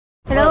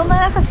Hello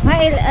mga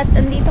ka-smile, at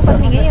andito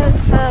kami ngayon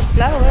sa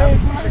flower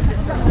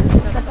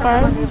sa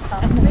farm.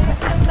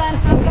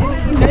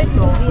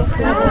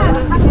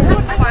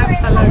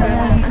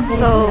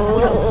 So,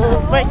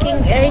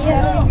 parking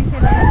area.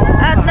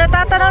 At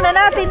natatanong na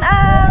natin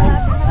ang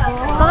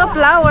mga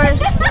flowers.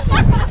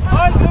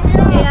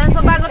 Ayan, so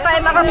bago tayo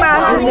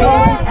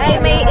makapasok ay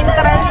may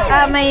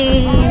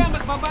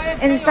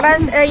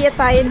entrance area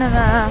tayo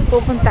na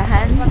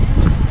pupuntahan.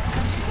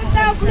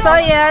 So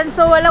ayan,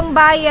 so walang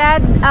bayad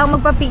ang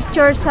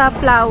magpa-picture sa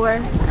flower.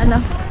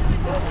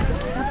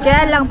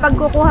 Kaya lang pag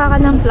kukuha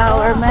ka ng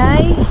flower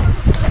may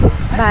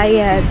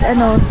bayad.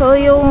 So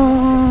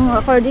yung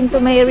according to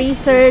my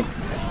research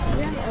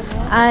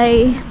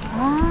ay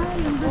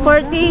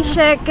 40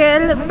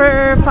 shekel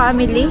per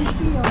family.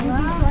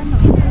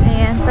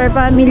 Ayan, per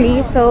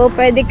family. So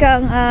pwede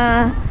kang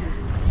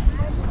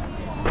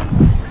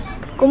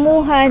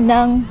kumuha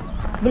ng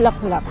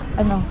bulaklak.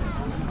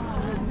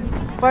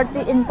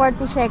 40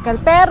 shekel.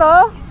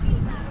 Pero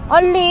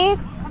only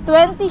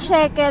 20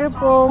 shekel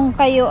kung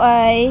kayo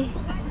ay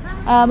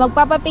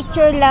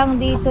magpapapicture lang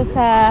dito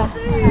sa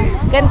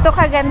ganito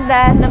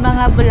kaganda na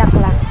mga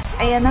bulaklak.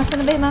 Ayan,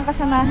 nasa na ba yung mga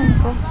kasamahan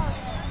ko?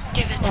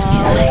 Give it to me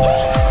like.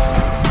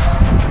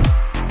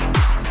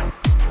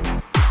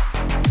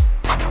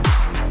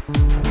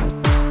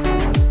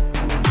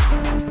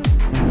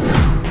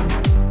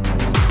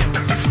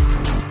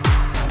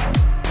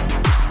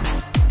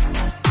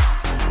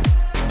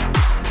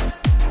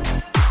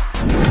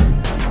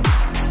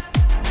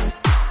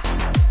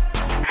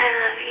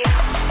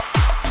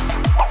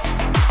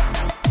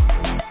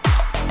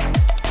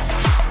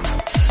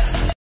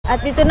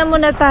 At dito na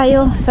muna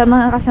tayo sa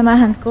mga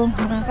kasamahan ko,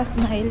 mga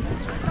ka-smile.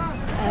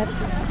 At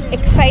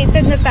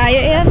excited na tayo.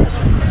 Ayan.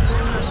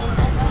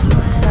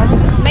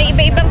 May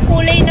iba-ibang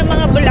kulay ng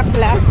mga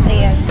bulaklak.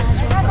 Ayan.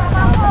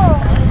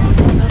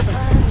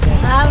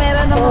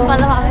 Meron naman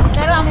pala kami.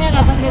 Pero ang yan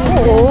kapag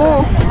nilito.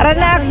 Oo.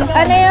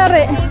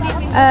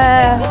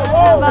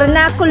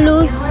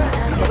 Ranunculus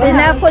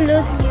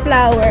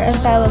flower ang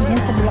tawag niya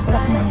sa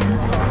bulaklak na yun.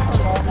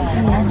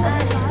 Ayan.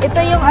 Ito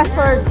yung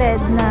assorted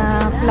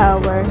na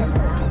flower.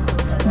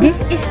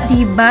 This is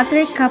the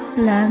buttercup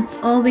plant,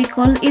 or we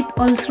call it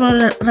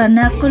also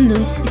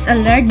ranunculus. Is a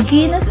large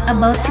genus,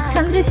 about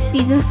 600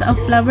 species of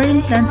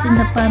flowering plants in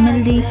the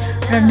family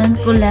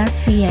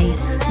Ranunculaceae.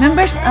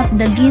 Members of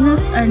the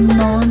genus are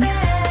known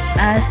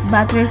as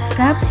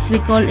buttercups. We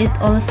call it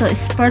also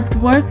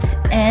spurtworts,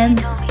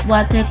 and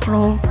water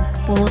crow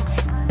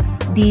pots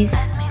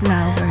these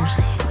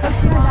flowers.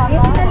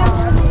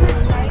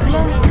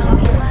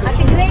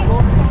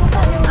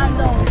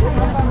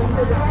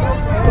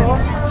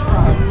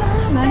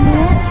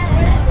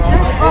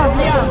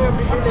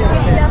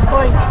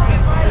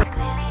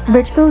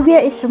 Beer Tuvia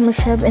is a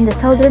Moshav in the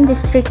southern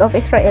district of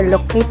Yisreal,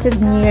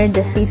 located near the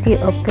city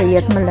of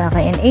Kiryat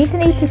Malakhi. In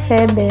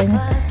 1887,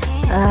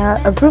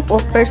 a group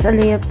of first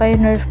Aliyah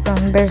pioneers from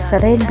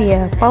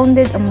Bersarabia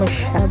founded a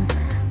Moshav,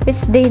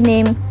 which they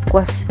named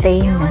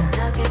Quastaina.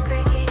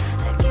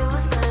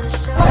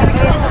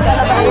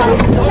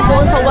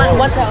 So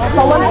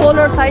one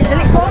color tayo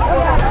dali.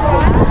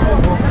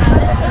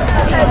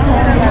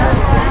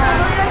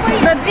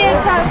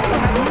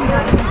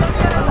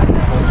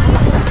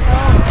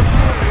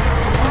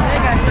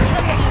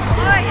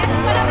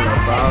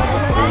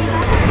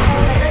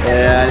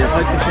 אני יכול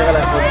להתקשר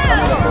אליי עוד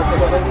כמה דקות?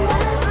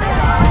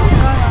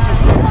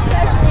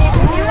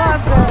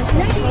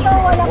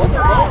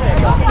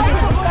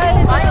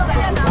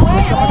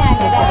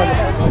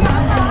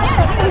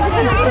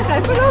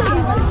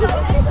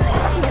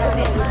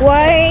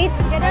 White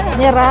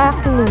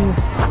Miraculous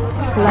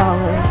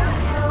flowers.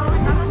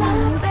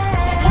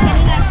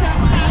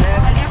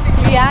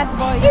 Kiryat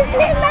boy.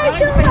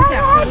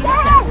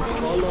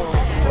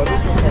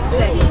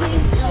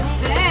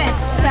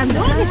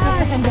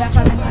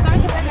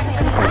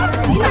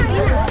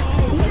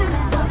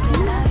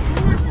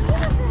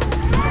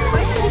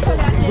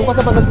 Buka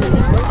sa bagas niyo.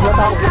 Wala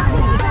tao.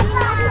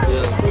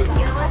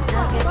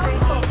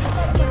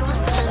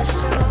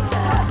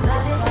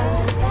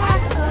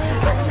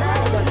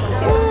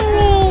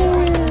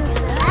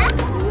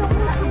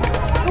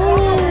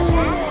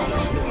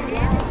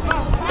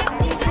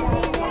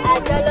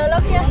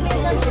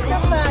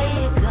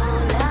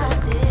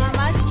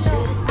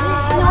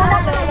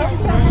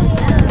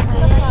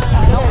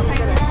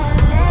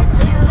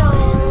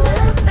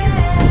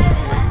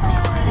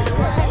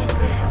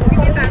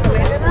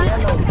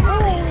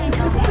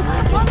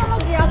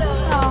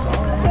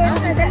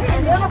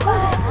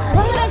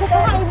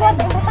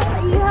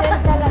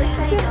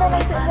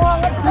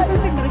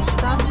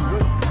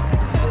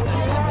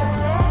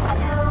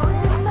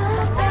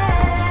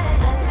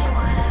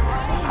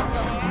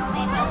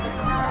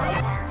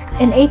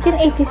 In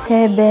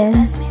 1887,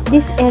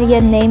 this area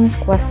named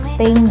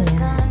Quastaina,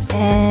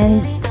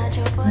 and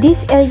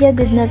this area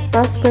did not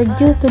prosper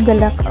due to the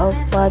lack of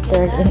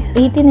water. In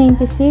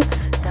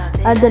 1896,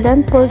 the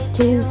land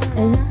purchased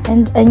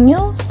and a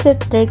new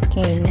settler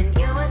came.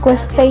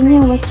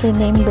 Quastaina was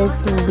renamed Beer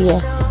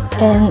Tuvia,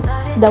 and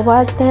The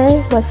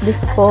water was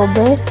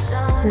discovered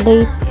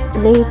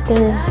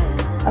later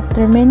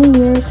after many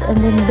years, and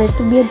then Beer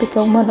Tuvia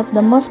became one of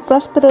the most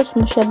prosperous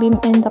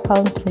Moshavim in the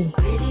country.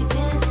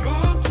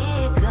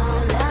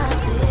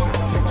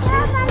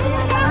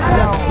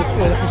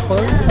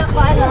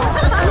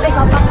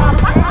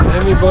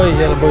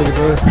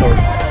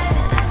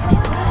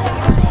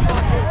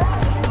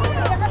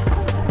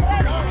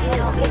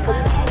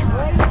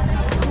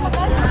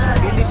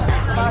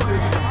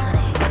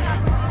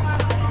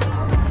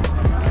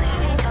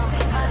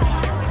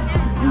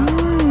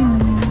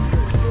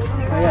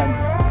 Ayan.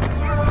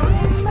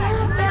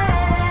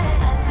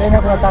 Kaya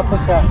nakatapos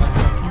siya.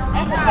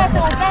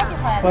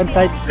 One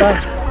side pa.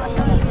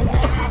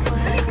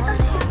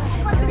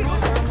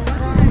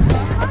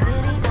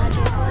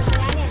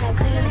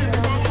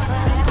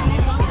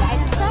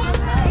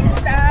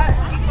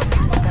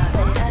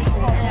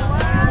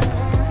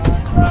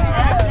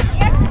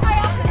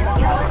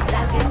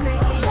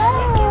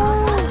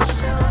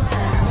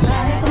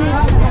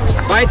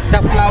 Bite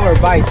the flower,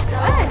 bite.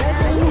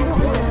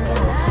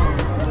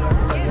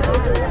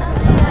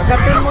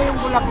 Magapin mo yung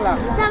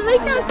bulaklak.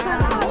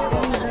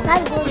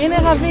 Yine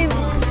hafif.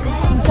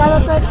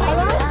 Salata.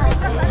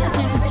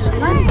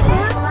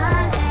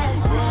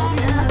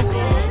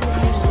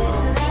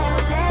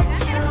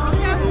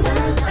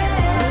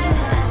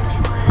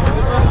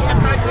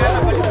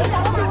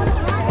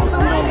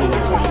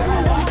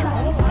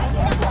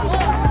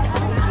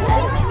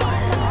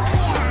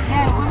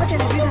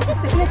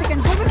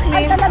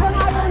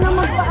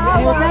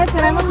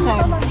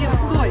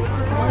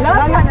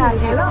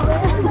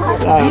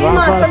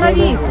 Дима,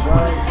 остановись!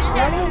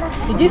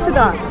 Иди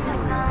сюда!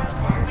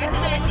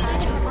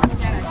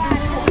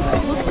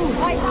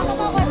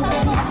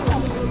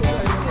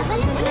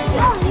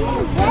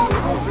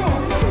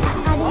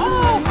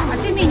 А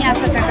ты меня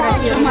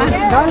сфотографируй.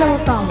 Да,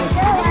 вот там.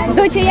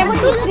 Доча, я вот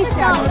тут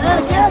присяду.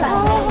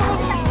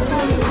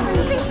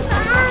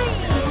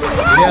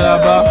 Yalla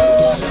ba?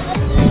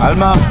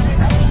 Alma.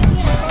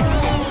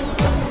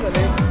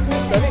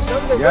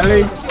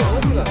 Yali.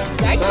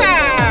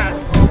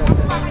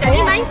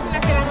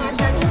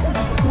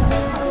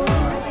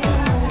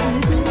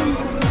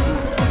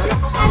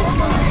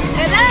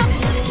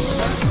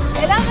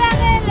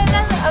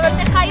 אבל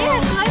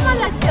תחייך, לא עם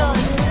הלשון.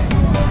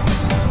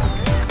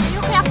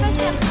 חיוך יפה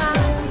שלך.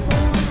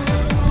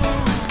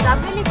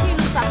 תביא לי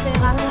כאילו את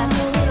הפירה, תביא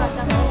לי את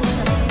הפירה.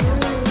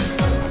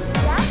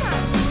 למה?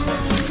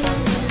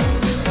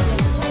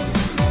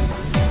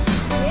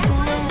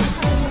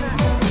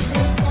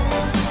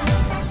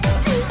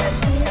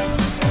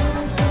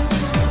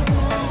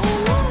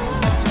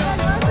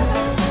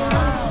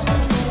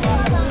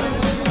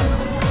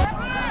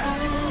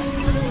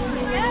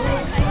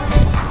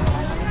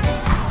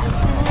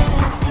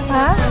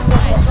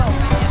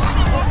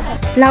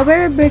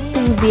 Flower Beer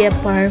Tuvia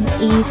farm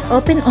is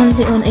open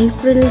only on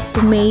April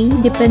to May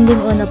depending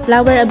on the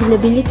flower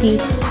availability,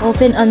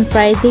 often on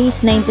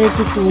Fridays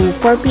 9:30 to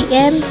 4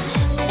 p.m.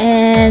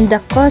 and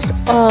the cost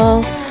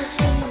of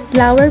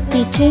flower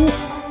pitching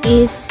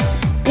is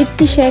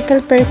 50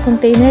 shekel per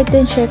container,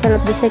 10 shekel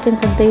of the second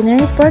container,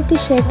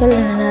 40 shekel,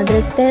 and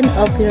another 10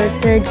 of your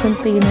third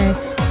container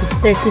is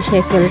 30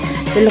 shekel.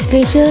 The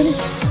location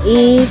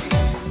is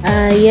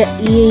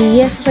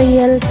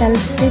Yisreal,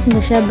 Street,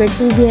 Moshav, Beer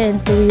Tuvia, and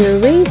to your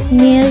Waze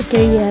near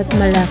Kiryat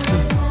Malakhi.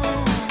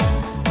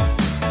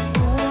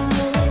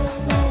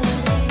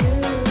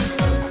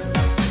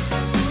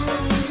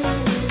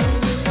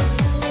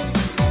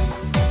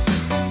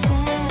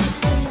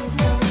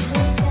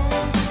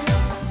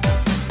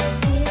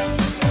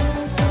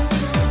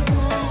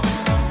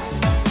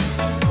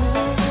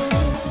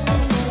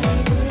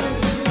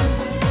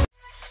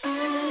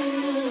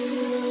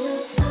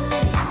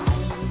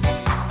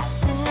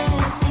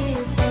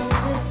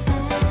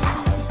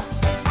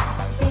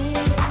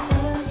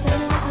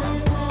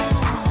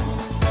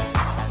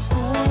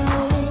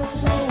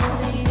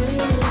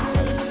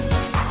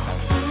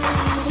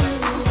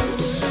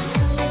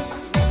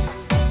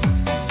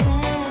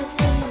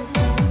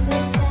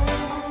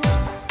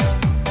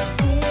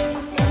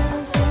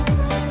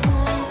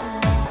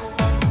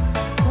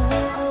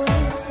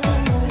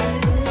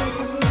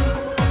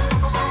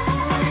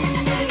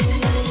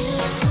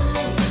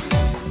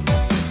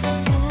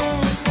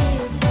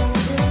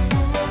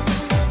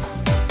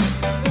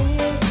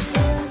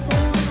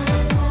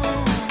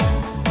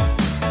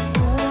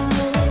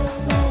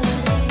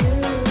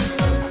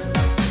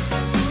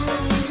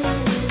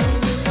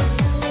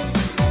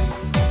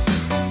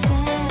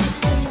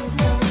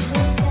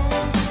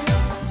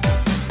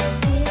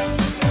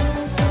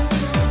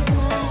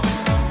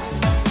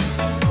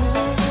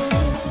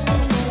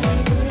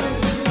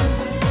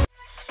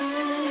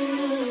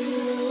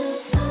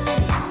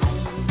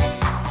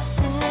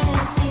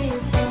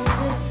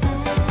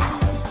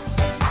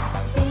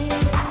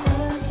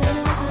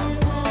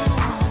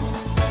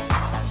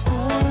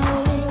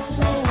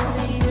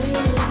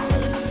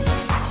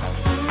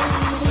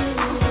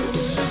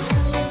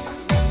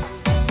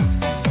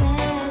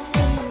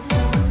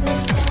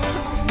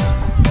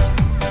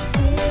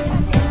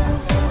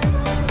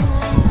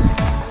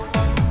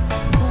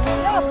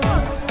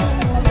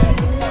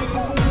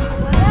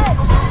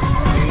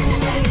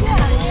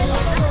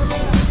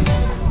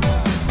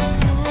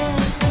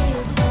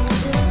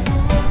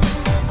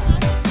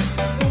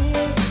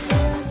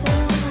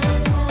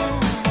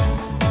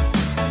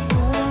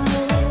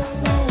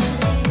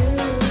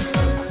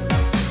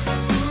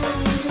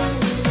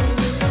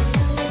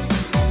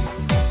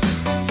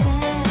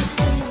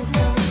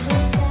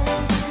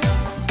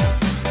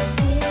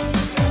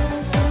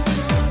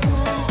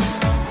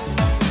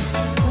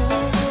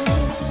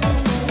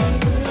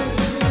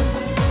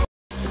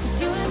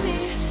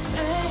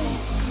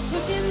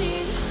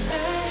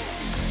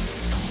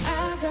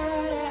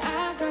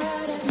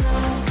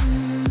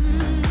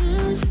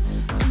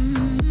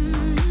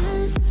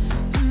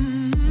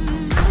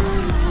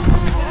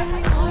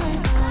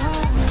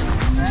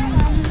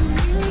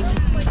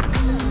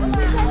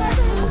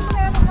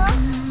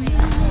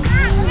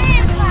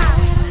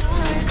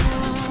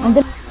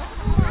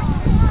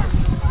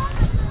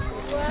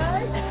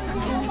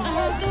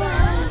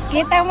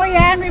 Kita mo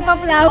yan, may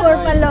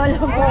pa-flower pa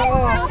lolo mo.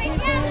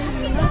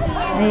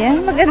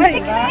 Ayan, maganda.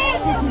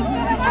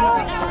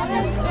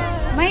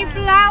 May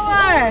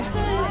flower!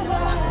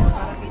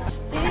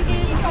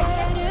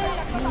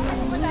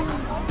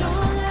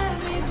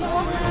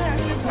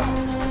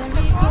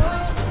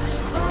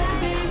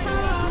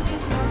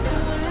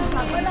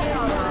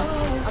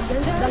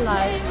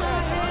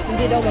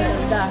 Hindi daw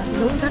maganda.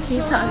 Doon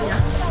nakita niya.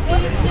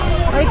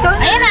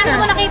 Ayan, ano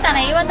mo nakita?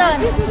 Naiwan doon.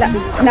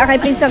 Na kay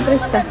Pinsang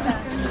Krista.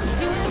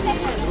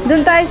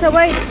 Doon tayo sa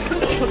white.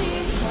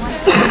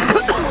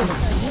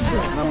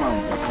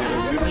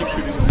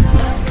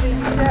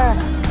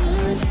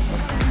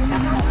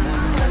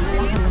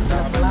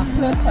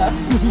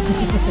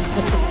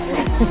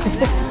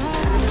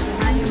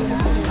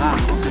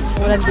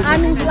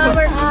 Aming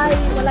flower ay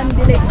walang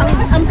delay.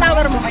 Ang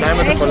flower mo ay Dai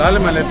mata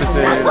polale male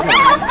pese.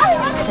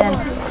 Yan.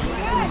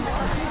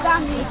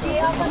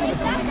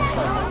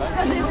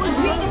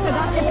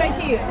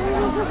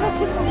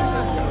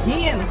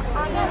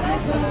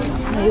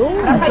 Ayun.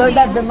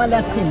 soldad de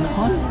Melachi.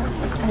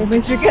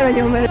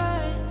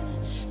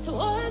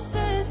 Towards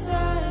the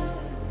side,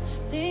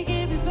 think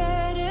it'd be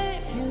better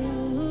if you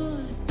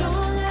would.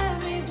 Don't let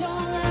me go.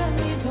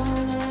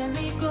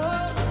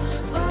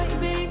 Oh, you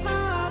make my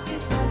heart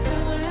beat faster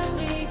when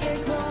we get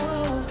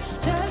close.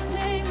 Just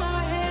take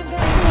my hand,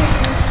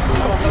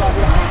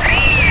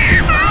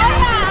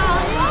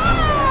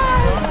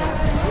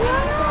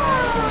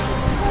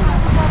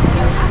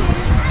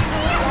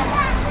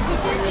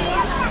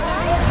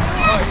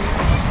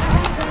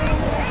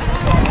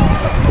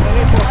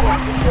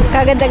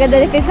 Kaganda-ganda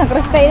ni Pinsang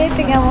Krista yun.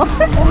 Tingnan mo.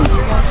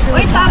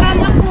 Uy, tara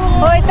na po.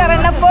 Hoy, tara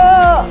na po.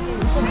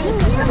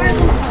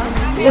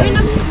 Uy,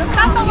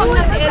 nagtatawag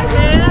na si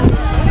Edel.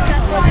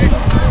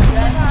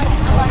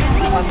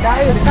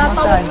 Nagtatawag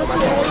na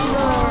si Edel.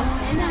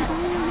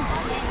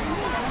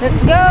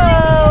 Let's go.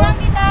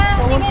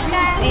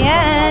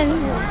 Ayan.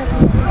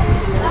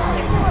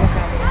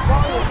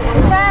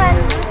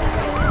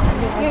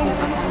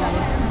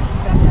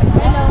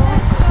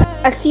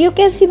 As you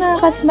can see mga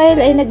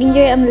ka-smile ay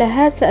nag-enjoy ang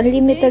lahat sa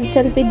unlimited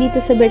selfie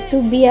dito sa Beer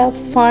Tuvia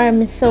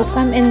Farm. So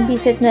come and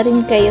visit na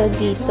rin kayo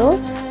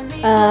dito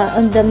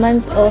on the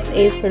month of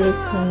April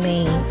to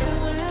May.